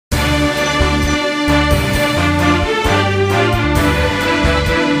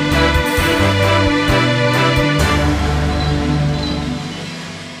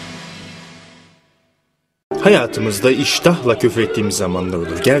Hayatımızda iştahla küfrettiğimiz zamanlar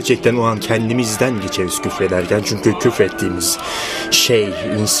olur. Gerçekten o an kendimizden geçeriz küfrederken. Çünkü küfrettiğimiz şey,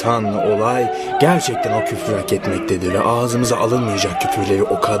 insan, olay gerçekten o küfrü hak etmektedir. Ve ağzımıza alınmayacak küfürleri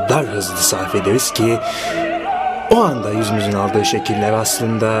o kadar hızlı sarf ederiz ki o anda yüzümüzün aldığı şekiller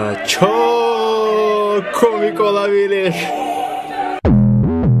aslında çok komik olabilir.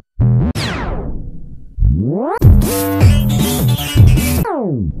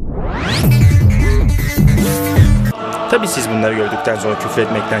 Tabii siz bunları gördükten sonra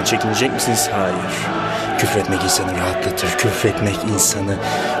küfretmekten çekinecek misiniz? Hayır. Küfretmek insanı rahatlatır. Küfretmek insanı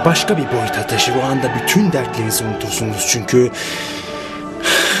başka bir boyuta taşır. O anda bütün dertlerinizi unutursunuz. Çünkü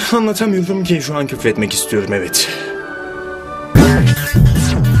anlatamıyorum ki, şu an küfretmek istiyorum, evet.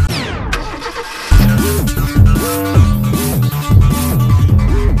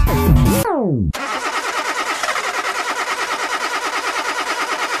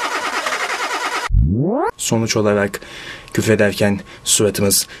 Sonuç olarak küfrederken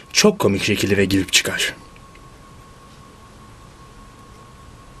suratımız çok komik şekillere girip çıkar.